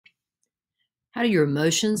How do your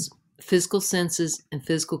emotions, physical senses, and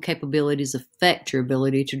physical capabilities affect your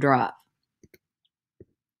ability to drive?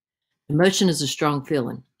 Emotion is a strong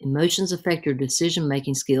feeling. Emotions affect your decision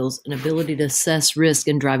making skills and ability to assess risk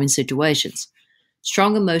in driving situations.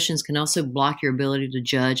 Strong emotions can also block your ability to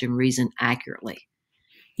judge and reason accurately.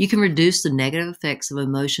 You can reduce the negative effects of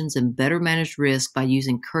emotions and better manage risk by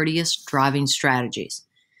using courteous driving strategies.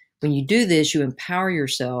 When you do this, you empower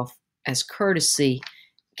yourself as courtesy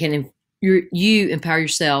can you empower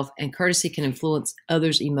yourself and courtesy can influence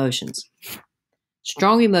others' emotions.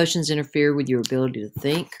 Strong emotions interfere with your ability to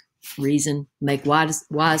think, reason, make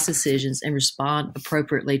wise decisions, and respond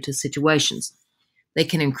appropriately to situations. They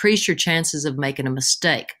can increase your chances of making a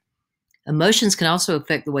mistake. Emotions can also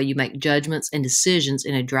affect the way you make judgments and decisions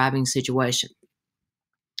in a driving situation.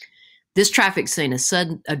 This traffic scene,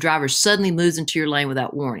 a driver suddenly moves into your lane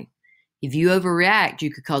without warning. If you overreact,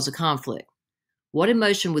 you could cause a conflict. What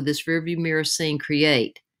emotion would this rearview mirror scene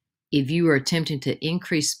create if you were attempting to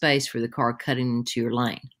increase space for the car cutting into your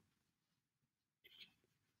lane?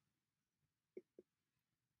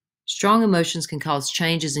 Strong emotions can cause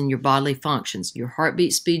changes in your bodily functions. Your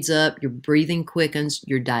heartbeat speeds up, your breathing quickens,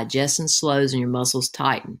 your digestion slows, and your muscles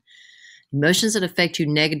tighten. Emotions that affect you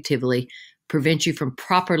negatively prevent you from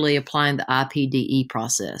properly applying the IPDE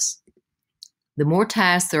process. The more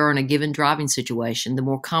tasks there are in a given driving situation, the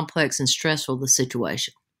more complex and stressful the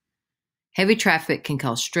situation. Heavy traffic can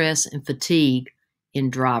cause stress and fatigue in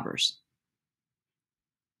drivers.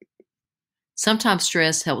 Sometimes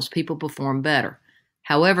stress helps people perform better.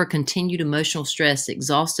 However, continued emotional stress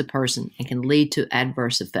exhausts a person and can lead to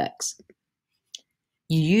adverse effects.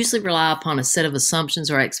 You usually rely upon a set of assumptions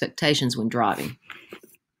or expectations when driving.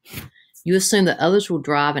 You assume that others will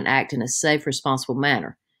drive and act in a safe, responsible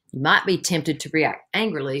manner. You might be tempted to react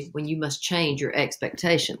angrily when you must change your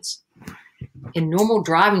expectations. In normal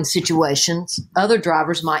driving situations, other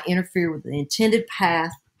drivers might interfere with the intended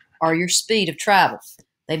path or your speed of travel.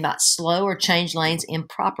 They might slow or change lanes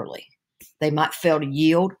improperly. They might fail to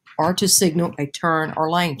yield or to signal a turn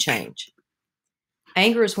or lane change.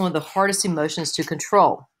 Anger is one of the hardest emotions to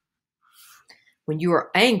control. When you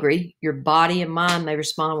are angry, your body and mind may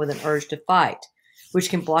respond with an urge to fight, which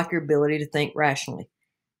can block your ability to think rationally.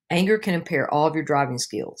 Anger can impair all of your driving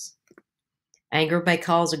skills. Anger may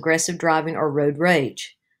cause aggressive driving or road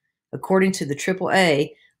rage. According to the AAA,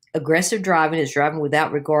 aggressive driving is driving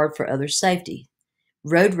without regard for others' safety.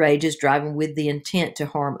 Road rage is driving with the intent to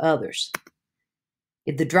harm others.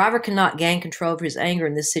 If the driver cannot gain control of his anger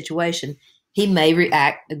in this situation, he may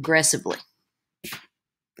react aggressively.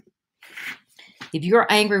 If you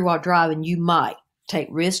are angry while driving, you might take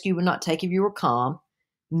risks you would not take if you were calm,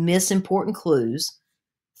 miss important clues,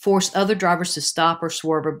 force other drivers to stop or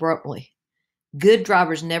swerve abruptly. Good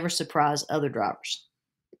drivers never surprise other drivers.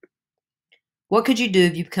 What could you do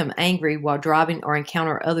if you become angry while driving or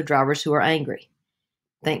encounter other drivers who are angry?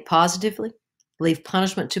 Think positively. Leave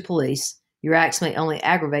punishment to police. Your acts may only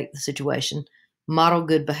aggravate the situation. Model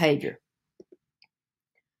good behavior.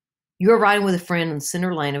 You are riding with a friend in the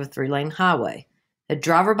center lane of a 3-lane highway. A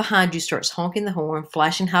driver behind you starts honking the horn,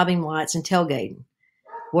 flashing high beam lights, and tailgating.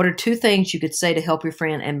 What are 2 things you could say to help your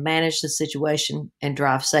friend and manage the situation and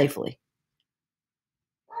drive safely?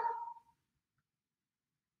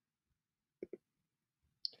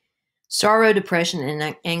 Sorrow, depression,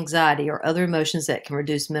 and anxiety are other emotions that can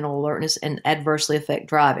reduce mental alertness and adversely affect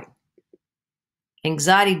driving.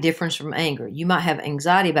 Anxiety differs from anger. You might have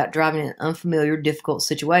anxiety about driving in an unfamiliar, difficult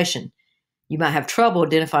situation. You might have trouble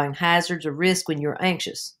identifying hazards or risks when you're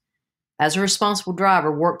anxious. As a responsible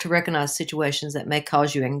driver, work to recognize situations that may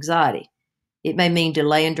cause you anxiety. It may mean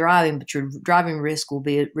delay in driving, but your driving risk will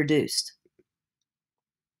be reduced.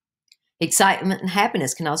 Excitement and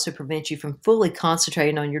happiness can also prevent you from fully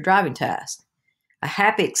concentrating on your driving task. A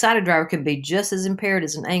happy, excited driver can be just as impaired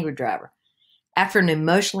as an angry driver. After an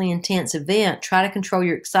emotionally intense event, try to control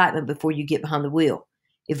your excitement before you get behind the wheel.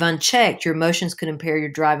 If unchecked, your emotions could impair your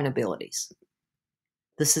driving abilities.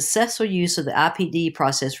 The successful use of the IPDE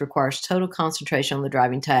process requires total concentration on the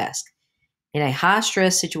driving task. In a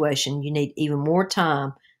high-stress situation, you need even more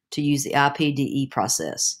time to use the IPDE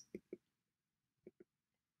process.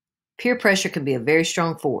 Peer pressure can be a very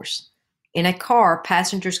strong force. In a car,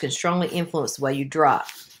 passengers can strongly influence the way you drive.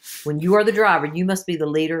 When you are the driver, you must be the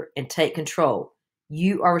leader and take control.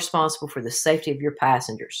 You are responsible for the safety of your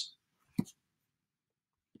passengers.